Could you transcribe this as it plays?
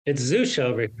It's Zusha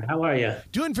over here. How are you?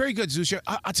 Doing very good, Zusha.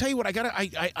 I'll tell you what,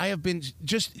 I have been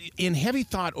just in heavy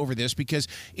thought over this because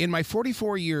in my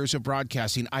 44 years of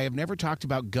broadcasting, I have never talked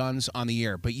about guns on the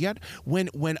air. But yet,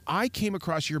 when I came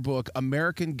across your book,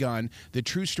 American Gun, The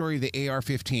True Story of the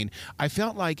AR-15, I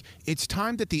felt like it's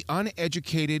time that the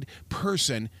uneducated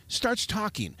person starts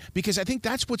talking, because I think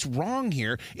that's what's wrong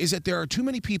here, is that there are too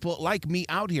many people like me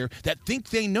out here that think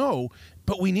they know,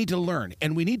 but we need to learn,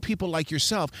 and we need people like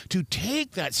yourself to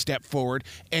take that step forward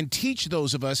and teach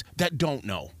those of us that don't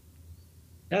know.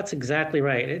 That's exactly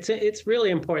right. It's really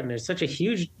important. There's such a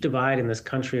huge divide in this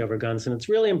country over guns, and it's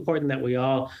really important that we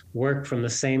all work from the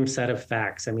same set of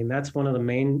facts. I mean, that's one of the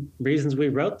main reasons we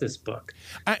wrote this book.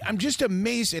 I'm just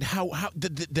amazed at how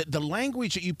the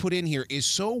language that you put in here is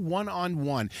so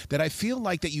one-on-one that I feel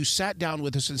like that you sat down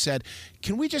with us and said,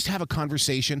 can we just have a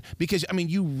conversation? Because, I mean,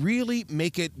 you really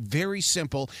make it very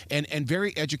simple and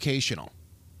very educational.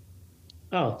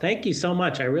 Oh, thank you so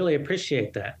much. I really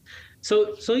appreciate that.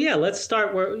 So yeah, let's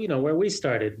start where we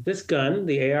started. This gun,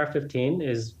 the AR-15,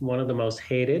 is one of the most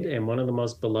hated and one of the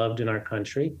most beloved in our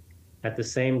country. At the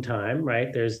same time, right?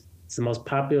 It's the most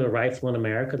popular rifle in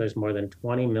America. There's more than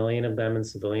 20 million of them in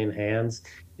civilian hands.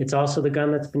 It's also the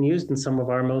gun that's been used in some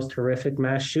of our most horrific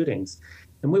mass shootings.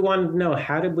 And we wanted to know,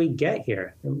 how did we get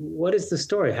here? And what is the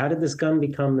story? How did this gun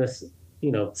become this,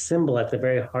 symbol at the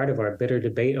very heart of our bitter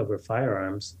debate over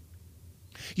firearms?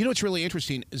 You know what's really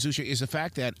interesting, Zusha, is the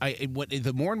fact that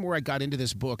the more and more I got into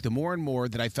this book, the more and more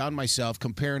that I found myself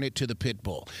comparing it to the pit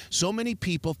bull. So many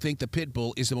people think the pit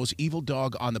bull is the most evil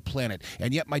dog on the planet,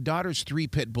 and yet my daughter's 3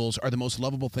 pit bulls are the most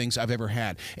lovable things I've ever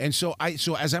had. And so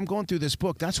as I'm going through this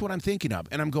book, that's what I'm thinking of,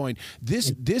 and I'm going, this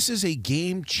is a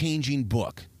game-changing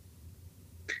book.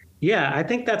 Yeah, I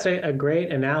think that's a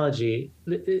great analogy.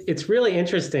 It's really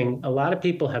interesting. A lot of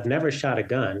people have never shot a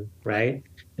gun, right,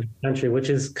 in the country,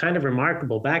 which is kind of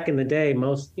remarkable. Back in the day, a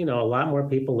lot more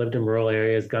people lived in rural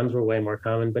areas. Guns were way more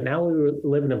common, but now we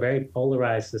live in a very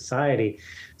polarized society.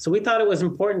 So we thought it was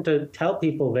important to tell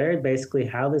people very basically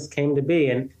how this came to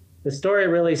be. And the story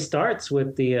really starts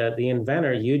with the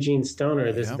inventor, Eugene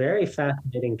Stoner, this Yeah. very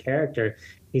fascinating character.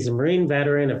 He's a Marine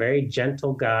veteran, a very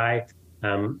gentle guy.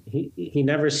 He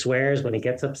never swears. When he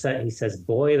gets upset, he says,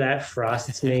 "Boy, that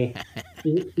frosts me."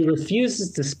 He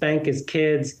refuses to spank his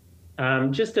kids.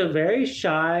 Just a very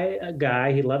shy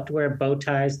guy. He loved to wear bow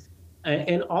ties.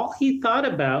 And all he thought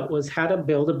about was how to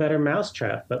build a better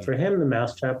mousetrap. But for him, the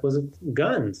mousetrap was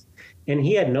guns. And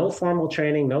he had no formal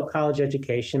training, no college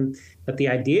education. But the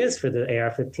ideas for the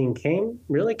AR-15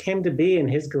 really came to be in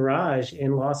his garage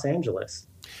in Los Angeles.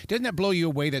 Doesn't that blow you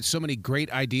away that so many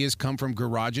great ideas come from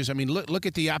garages? I mean, look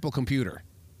at the Apple computer.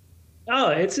 Oh,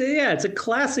 it's a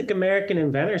classic American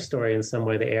inventor story in some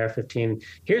way, the AR-15.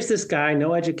 Here's this guy,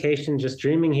 no education, just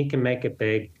dreaming he can make it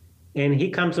big. And he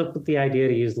comes up with the idea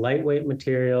to use lightweight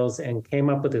materials and came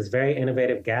up with this very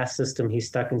innovative gas system he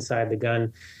stuck inside the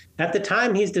gun. At the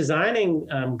time he's designing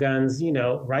guns,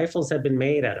 rifles have been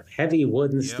made out of heavy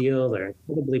wood and Yep. steel. They're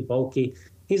incredibly bulky.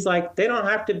 He's like, they don't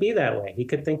have to be that way. He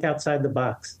could think outside the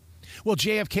box. Well,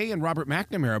 JFK and Robert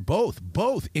McNamara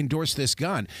both endorsed this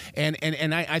gun, and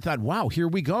I thought, wow, here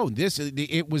we go.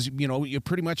 It was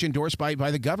pretty much endorsed by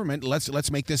the government.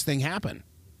 Let's make this thing happen.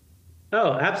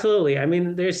 Oh, absolutely. I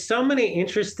mean, there's so many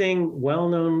interesting,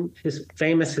 well-known,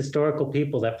 famous historical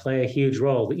people that play a huge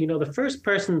role. The first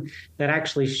person that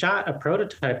actually shot a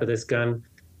prototype of this gun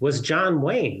was John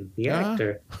Wayne, the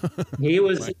actor.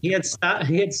 He had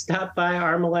stopped by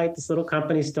Armalite, this little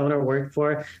company Stoner worked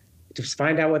for, to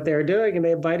find out what they were doing, and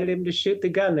they invited him to shoot the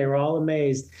gun. They were all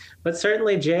amazed. But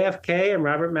certainly JFK and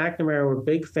Robert McNamara were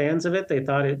big fans of it. They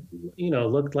thought it,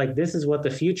 looked like this is what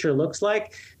the future looks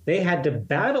like. They had to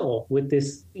battle with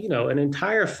this, an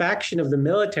entire faction of the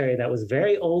military that was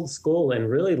very old school and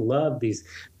really loved these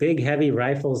big, heavy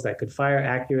rifles that could fire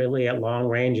accurately at long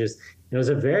ranges. And it was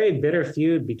a very bitter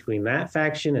feud between that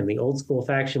faction and the old school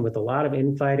faction, with a lot of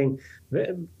infighting.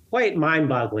 Quite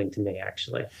mind-boggling to me,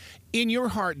 actually. In your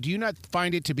heart, do you not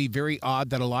find it to be very odd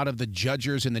that a lot of the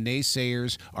judgers and the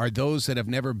naysayers are those that have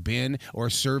never been or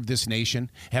served this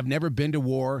nation, have never been to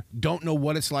war, don't know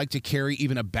what it's like to carry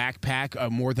even a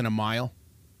backpack more than a mile?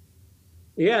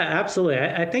 Yeah, absolutely.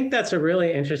 I think that's a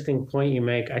really interesting point you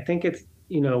make. I think it's,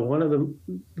 one of the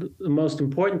most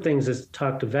important things is to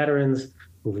talk to veterans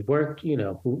who've worked,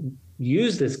 who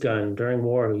used this gun during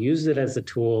war, who used it as a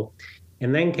tool,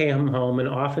 and then came home and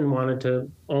often wanted to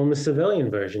own the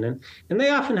civilian version. And they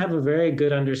often have a very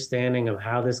good understanding of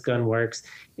how this gun works.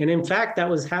 And in fact, that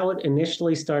was how it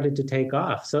initially started to take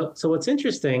off. So what's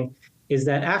interesting is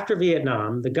that after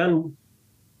Vietnam, the gun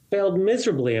failed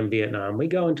miserably in Vietnam. We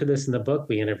go into this in the book.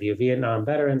 We interview Vietnam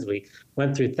veterans. We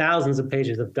went through thousands of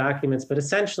pages of documents, but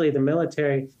essentially the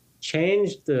military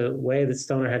changed the way that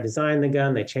Stoner had designed the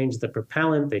gun. They changed the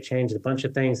propellant. They changed a bunch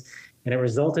of things, and it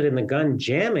resulted in the gun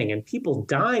jamming and people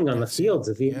dying on the fields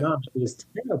of Vietnam. It was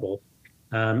terrible.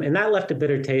 And that left a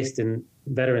bitter taste in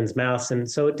veterans' mouths. And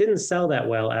so it didn't sell that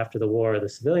well after the war. The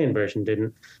civilian version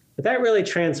didn't. But that really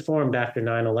transformed after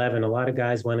 9/11. A lot of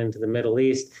guys went into the Middle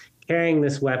East carrying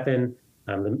this weapon,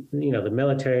 the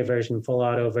military version, full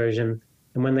auto version.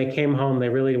 And when they came home, they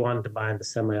really wanted to buy the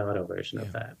semi-auto version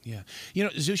of that. Yeah.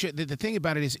 Zusha, the thing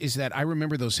about it is that I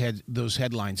remember those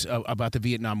headlines about the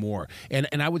Vietnam War. And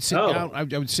I would sit down. I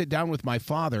would sit down with my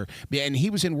father, and he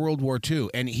was in World War II,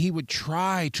 and he would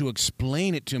try to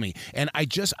explain it to me. And I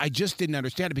just didn't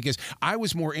understand it because I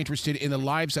was more interested in the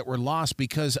lives that were lost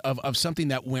because of something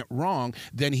that went wrong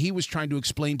than he was trying to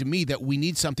explain to me that we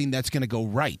need something that's going to go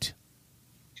right.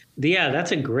 Yeah,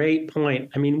 that's a great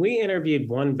point. I mean, we interviewed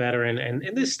one veteran, and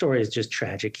this story is just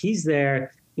tragic. He's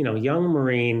there, young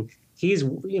Marine. He's,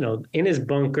 in his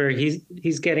bunker.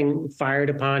 He's getting fired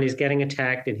upon. He's getting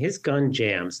attacked, and his gun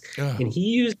jams. Ugh. And he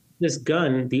used this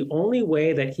gun the only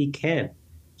way that he can.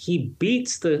 He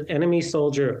beats the enemy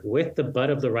soldier with the butt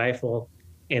of the rifle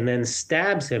and then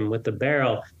stabs him with the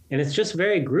barrel. And it's just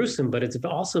very gruesome, but it's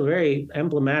also a very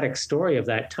emblematic story of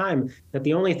that time, that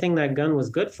the only thing that gun was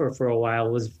good for a while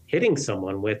was hitting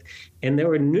someone with. And there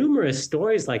were numerous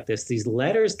stories like this. These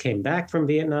letters came back from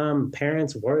Vietnam,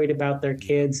 parents worried about their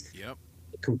kids. Yep.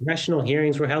 Congressional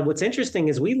hearings were held. What's interesting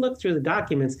is we looked through the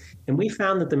documents and we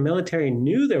found that the military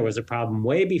knew there was a problem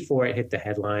way before it hit the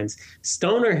headlines.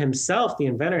 Stoner himself, the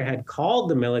inventor, had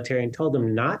called the military and told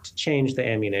them not to change the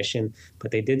ammunition, but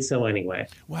they did so anyway.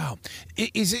 Wow.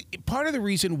 Is it part of the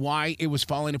reason why it was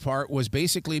falling apart was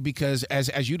basically because,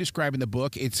 as you describe in the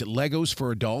book, it's Legos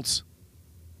for adults?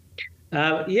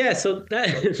 So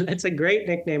that's a great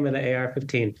nickname of the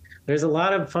AR-15. There's a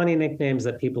lot of funny nicknames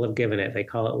that people have given it. They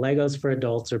call it Legos for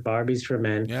adults or Barbies for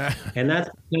men. Yeah. And that's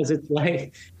because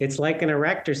it's like an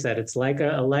erector set. It's like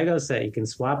a Lego set. You can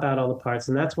swap out all the parts.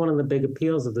 And that's one of the big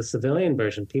appeals of the civilian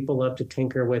version. People love to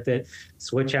tinker with it,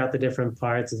 switch out the different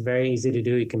parts. It's very easy to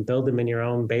do. You can build them in your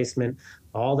own basement,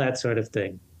 all that sort of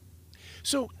thing.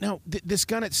 So now, this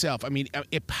gun itself, I mean,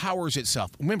 it powers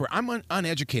itself. Remember, I'm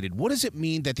uneducated. What does it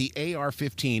mean that the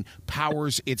AR-15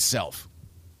 powers itself?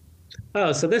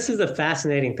 Oh, so this is a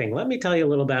fascinating thing. Let me tell you a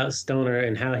little about Stoner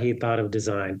and how he thought of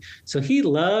design. So he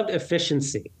loved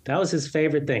efficiency. That was his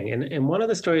favorite thing. And one of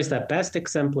the stories that best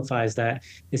exemplifies that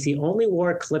is he only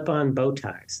wore clip-on bow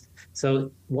ties.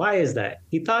 So why is that?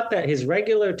 He thought that his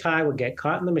regular tie would get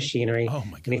caught in the machinery,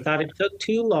 and he thought it took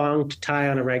too long to tie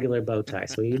on a regular bow tie.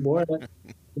 So he wore it.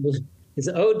 It was his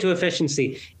ode to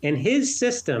efficiency. And his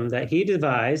system that he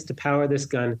devised to power this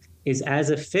gun is as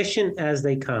efficient as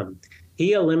they come.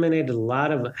 He eliminated a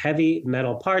lot of heavy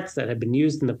metal parts that had been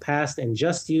used in the past and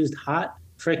just used hot,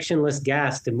 frictionless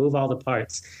gas to move all the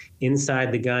parts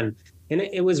inside the gun. And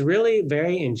it was really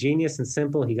very ingenious and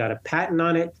simple. He got a patent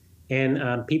on it,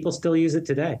 and people still use it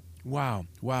today. Wow.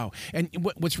 And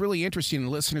what's really interesting, and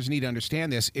listeners need to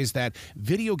understand this, is that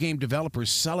video game developers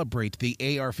celebrate the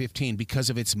AR-15 because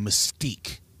of its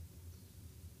mystique.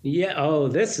 Yeah. Oh,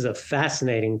 this is a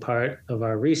fascinating part of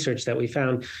our research that we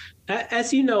found.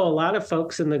 As you know, a lot of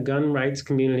folks in the gun rights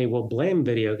community will blame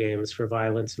video games for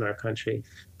violence in our country.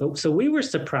 But so we were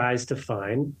surprised to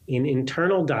find in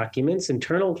internal documents,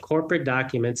 internal corporate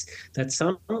documents, that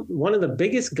one of the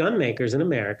biggest gun makers in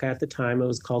America at the time, it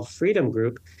was called Freedom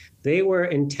Group, they were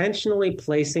intentionally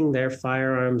placing their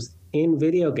firearms in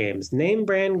video games, name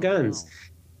brand guns. Wow.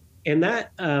 And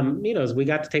that, as we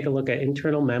got to take a look at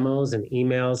internal memos and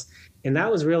emails, and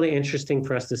that was really interesting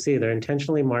for us to see. They're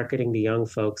intentionally marketing to young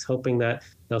folks, hoping that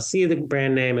they'll see the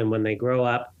brand name, and when they grow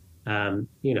up,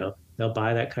 they'll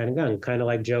buy that kind of gun, kind of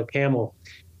like Joe Camel.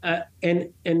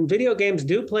 And video games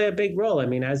do play a big role. I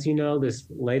mean, as you know, this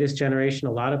latest generation,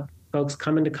 a lot of folks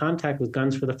come into contact with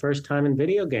guns for the first time in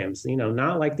video games,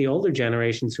 not like the older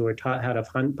generations who were taught how to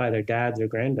hunt by their dads or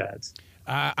granddads.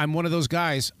 I'm one of those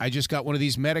guys. I just got one of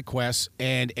these MetaQuests,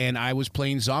 and I was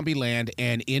playing Zombieland,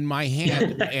 and in my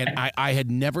hand, and I had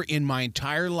never in my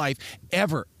entire life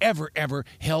ever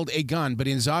held a gun. But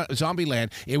in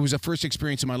Zombieland, it was the first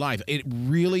experience in my life. It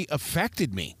really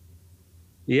affected me.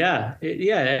 Yeah.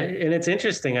 And it's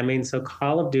interesting. I mean, so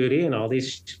Call of Duty and all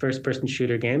these first-person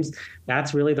shooter games,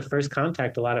 that's really the first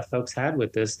contact a lot of folks had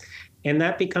with this. And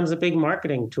that becomes a big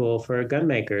marketing tool for gun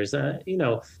makers.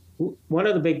 One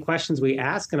of the big questions we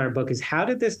ask in our book is, how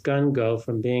did this gun go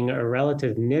from being a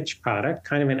relative niche product,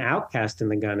 kind of an outcast in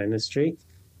the gun industry,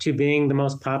 to being the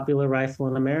most popular rifle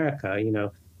in America?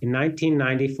 In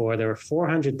 1994, there were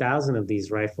 400,000 of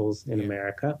these rifles in Yeah.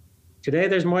 America. Today,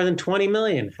 there's more than 20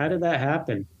 million. How did that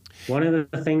happen? One of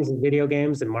the things in video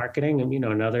games and marketing, and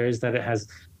another is that it has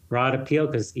broad appeal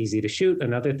because it's easy to shoot.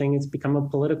 Another thing, it's become a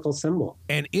political symbol.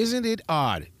 And isn't it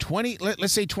odd?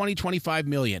 Let's say 25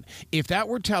 million. If that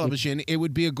were television, it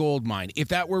would be a gold mine. If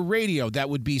that were radio, that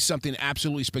would be something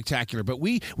absolutely spectacular. But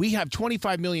we have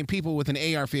 25 million people with an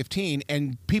AR-15,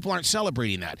 and people aren't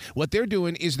celebrating that. What they're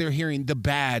doing is they're hearing the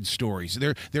bad stories.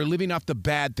 They're living off the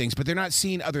bad things, but they're not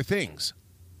seeing other things.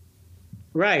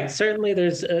 Right. Certainly,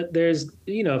 there's,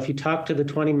 if you talk to the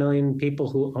 20 million people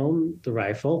who own the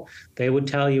rifle, they would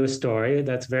tell you a story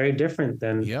that's very different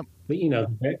than, Yep.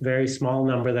 very small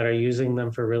number that are using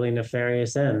them for really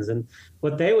nefarious ends. And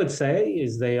what they would say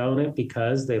is they own it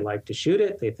because they like to shoot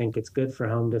it. They think it's good for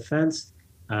home defense.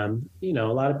 A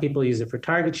lot of people use it for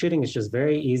target shooting. It's just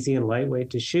very easy and lightweight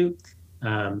to shoot.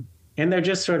 And they're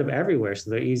just sort of everywhere, so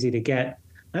they're easy to get.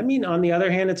 I mean, on the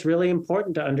other hand, it's really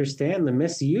important to understand the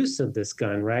misuse of this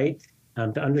gun, right?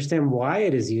 To understand why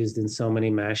it is used in so many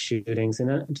mass shootings,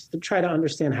 and to try to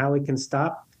understand how we can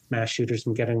stop mass shooters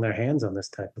from getting their hands on this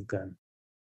type of gun.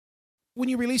 When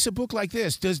you release a book like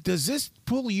this, does this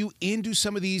pull you into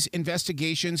some of these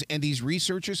investigations and these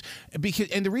researchers? And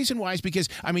the reason why is because,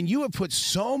 I mean, you have put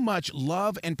so much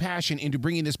love and passion into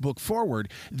bringing this book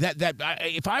forward that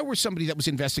if I were somebody that was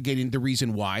investigating the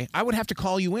reason why, I would have to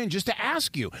call you in just to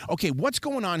ask you, okay, what's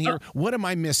going on here? What am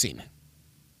I missing?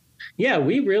 Yeah,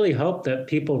 we really hope that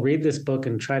people read this book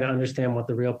and try to understand what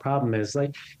the real problem is.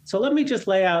 So let me just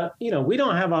lay out, we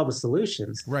don't have all the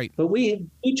solutions, right? But we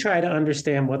try to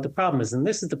understand what the problem is. And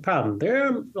this is the problem. There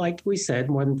are, like we said,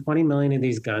 more than 20 million of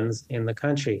these guns in the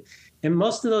country. And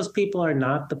most of those people are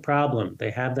not the problem.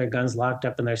 They have their guns locked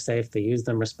up in their safe. They use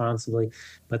them responsibly.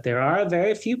 But there are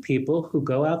very few people who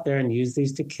go out there and use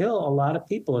these to kill a lot of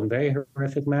people in very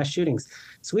horrific mass shootings.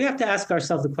 So we have to ask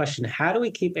ourselves the question, how do we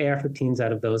keep AR-15s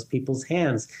out of those people's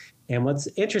hands? And what's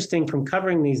interesting from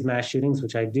covering these mass shootings,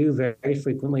 which I do very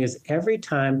frequently, is every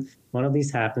time one of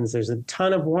these happens, there's a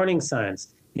ton of warning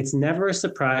signs. It's never a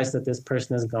surprise that this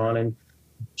person has gone and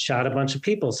shot a bunch of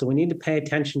people. So we need to pay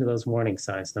attention to those warning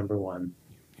signs, number one.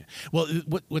 Well,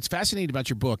 what's fascinating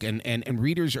about your book, and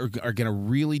readers are going to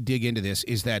really dig into this,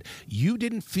 is that you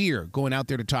didn't fear going out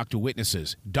there to talk to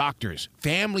witnesses, doctors,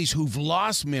 families who've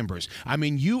lost members. I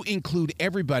mean, you include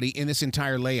everybody in this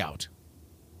entire layout.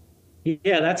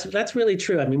 Yeah, that's really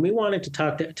true. I mean, we wanted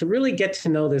to really get to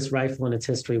know this rifle and its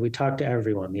history. We talked to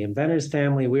everyone, the inventor's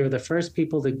family. We were the first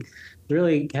people to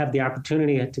really have the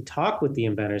opportunity to talk with the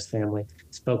inventor's family.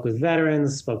 Spoke with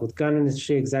veterans, spoke with gun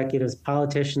industry executives,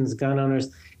 politicians, gun owners.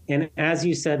 And as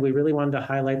you said, we really wanted to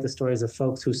highlight the stories of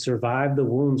folks who survived the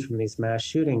wounds from these mass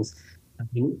shootings. I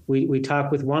mean, we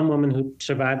talked with one woman who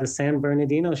survived the San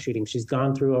Bernardino shooting. She's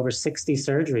gone through over 60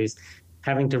 surgeries,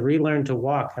 having to relearn to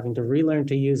walk, having to relearn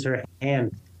to use her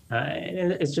hand.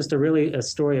 And it's just a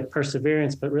story of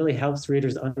perseverance, but really helps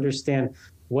readers understand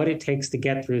what it takes to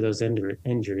get through those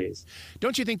injuries.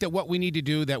 Don't you think that what we need to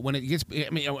do, that when it gets, I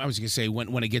mean, I was going to say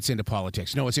when it gets into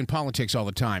politics. No, it's in politics all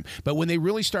the time. But when they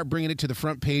really start bringing it to the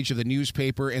front page of the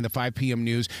newspaper and the 5 p.m.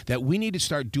 news, that we need to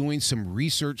start doing some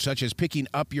research, such as picking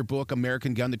up your book,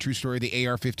 American Gun, The True Story of the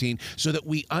AR-15, so that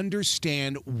we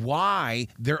understand why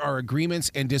there are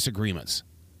agreements and disagreements.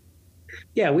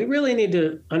 Yeah, we really need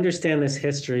to understand this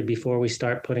history before we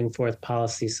start putting forth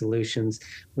policy solutions.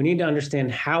 We need to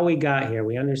understand how we got here.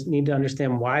 We need to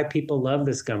understand why people love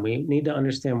this gun. We need to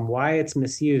understand why it's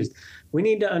misused. We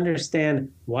need to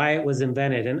understand why it was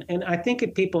invented. And I think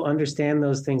if people understand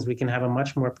those things, we can have a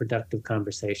much more productive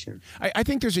conversation. I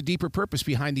think there's a deeper purpose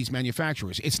behind these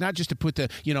manufacturers. It's not just to put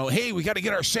hey, we got to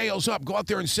get our sales up, go out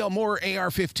there and sell more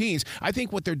AR-15s. I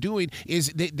think what they're doing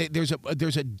is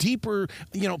there's a deeper,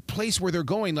 place where they're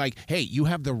going like, hey, you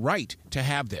have the right to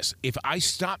have this. If I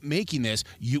stop making this,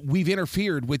 we've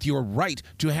interfered with your right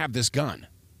to have this gun.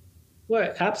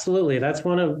 Well, absolutely. That's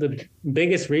one of the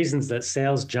biggest reasons that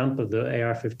sales jump of the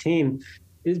AR-15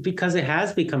 is because it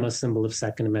has become a symbol of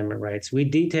Second Amendment rights. We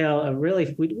detail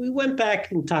we went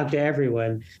back and talked to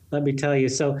everyone, let me tell you.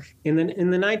 So in the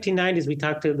 1990s, we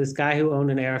talked to this guy who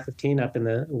owned an AR-15 up in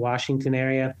the Washington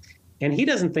area, and he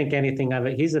doesn't think anything of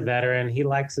it. He's a veteran. He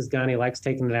likes his gun. He likes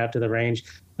taking it out to the range.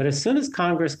 But as soon as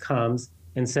Congress comes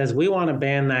and says, we want to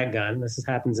ban that gun,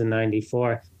 happens in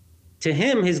 94, to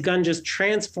him, his gun just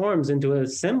transforms into a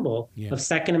symbol of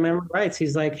Second Amendment rights.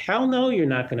 He's like, hell no, you're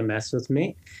not going to mess with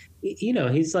me.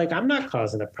 He's like, I'm not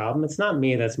causing a problem. It's not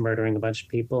me that's murdering a bunch of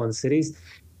people in cities.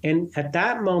 And at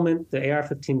that moment, the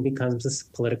AR-15 becomes this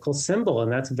political symbol,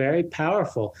 and that's very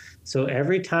powerful. So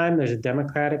every time there's a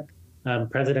Democratic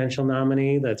presidential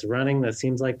nominee that's running that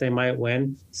seems like they might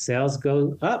win, sales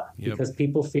go up Yep. because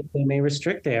people feel they may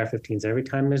restrict AR-15s. Every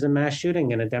time there's a mass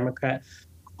shooting and a Democrat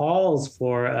calls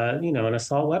for, an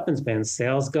assault weapons ban,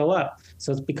 sales go up.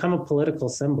 So it's become a political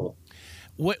symbol.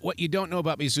 What you don't know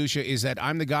about me, Zusha, is that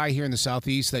I'm the guy here in the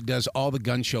Southeast that does all the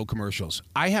gun show commercials.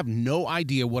 I have no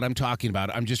idea what I'm talking about.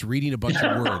 I'm just reading a bunch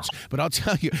of words. But I'll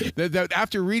tell you that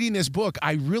after reading this book,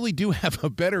 I really do have a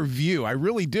better view. I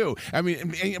really do. I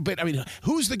mean,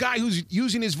 who's the guy who's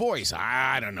using his voice?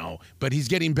 I don't know, but he's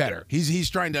getting better. He's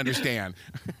trying to understand.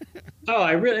 Oh,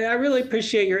 I really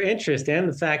appreciate your interest and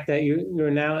the fact that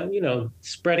you're now,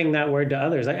 spreading that word to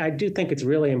others. I do think it's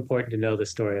really important to know the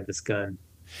story of this gun.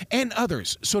 And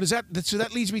others. So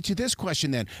that leads me to this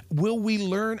question then. Will we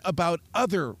learn about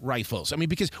other rifles? I mean,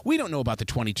 because we don't know about the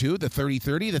 22, the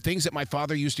 30-30, the things that my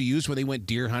father used to use when they went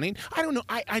deer hunting. I don't know.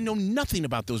 I know nothing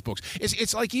about those books.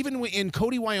 It's like even in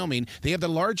Cody, Wyoming, they have the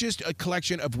largest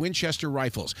collection of Winchester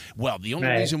rifles. Well, the only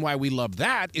reason why we love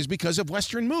that is because of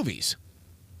Western movies.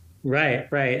 Right,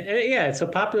 right. Yeah, so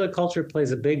popular culture plays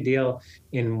a big deal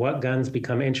in what guns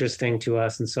become interesting to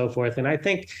us and so forth. And I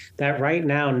think that right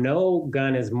now, no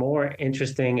gun is more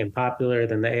interesting and popular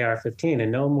than the AR-15,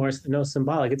 and no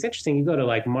symbolic. It's interesting. You go to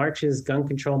like marches, gun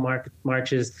control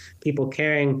marches, people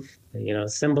carrying,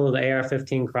 symbol of the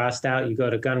AR-15 crossed out. You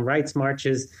go to gun rights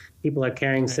marches, people are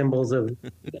carrying symbols of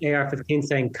the AR-15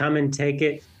 saying, "Come and take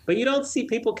it." But you don't see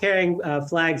people carrying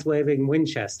flags waving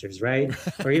Winchesters, right?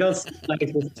 Or you don't see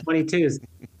flags with 22s.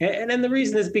 And then the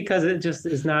reason is because it just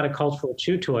is not a cultural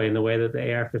chew toy in the way that the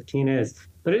AR-15 is.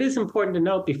 But it is important to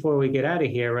note before we get out of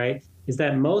here, right, is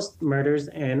that most murders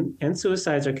and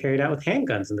suicides are carried out with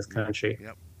handguns in this country.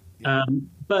 Yep.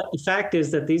 But the fact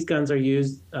is that these guns are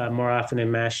used more often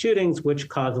in mass shootings, which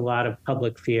cause a lot of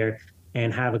public fear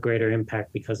and have a greater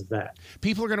impact because of that.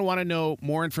 People are going to want to know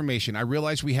more information. I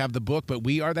realize we have the book, but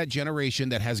we are that generation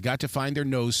that has got to find their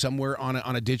nose somewhere on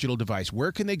a digital device.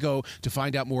 Where can they go to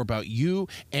find out more about you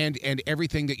and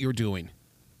everything that you're doing?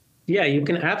 Yeah, you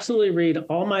can absolutely read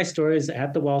all my stories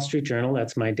at the Wall Street Journal.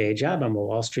 That's my day job. I'm a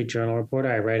Wall Street Journal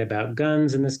reporter. I write about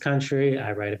guns in this country.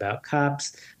 I write about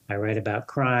cops. I write about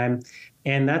crime.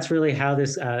 And that's really how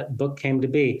this book came to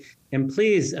be. And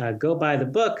please go buy the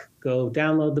book, go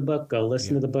download the book, go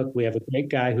listen to the book. We have a great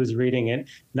guy who's reading it.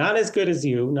 Not as good as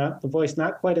you, not the voice,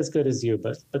 not quite as good as you,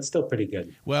 but still pretty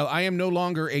good. Well, I am no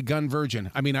longer a gun virgin.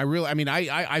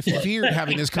 I feared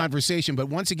having this conversation, but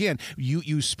once again,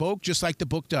 you spoke just like the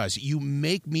book does. You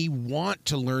make me want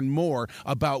to learn more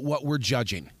about what we're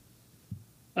judging.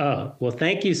 Oh, well,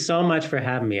 thank you so much for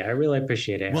having me. I really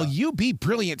appreciate it. Well, you be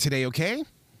brilliant today, okay?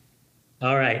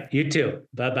 All right. You too.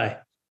 Bye-bye.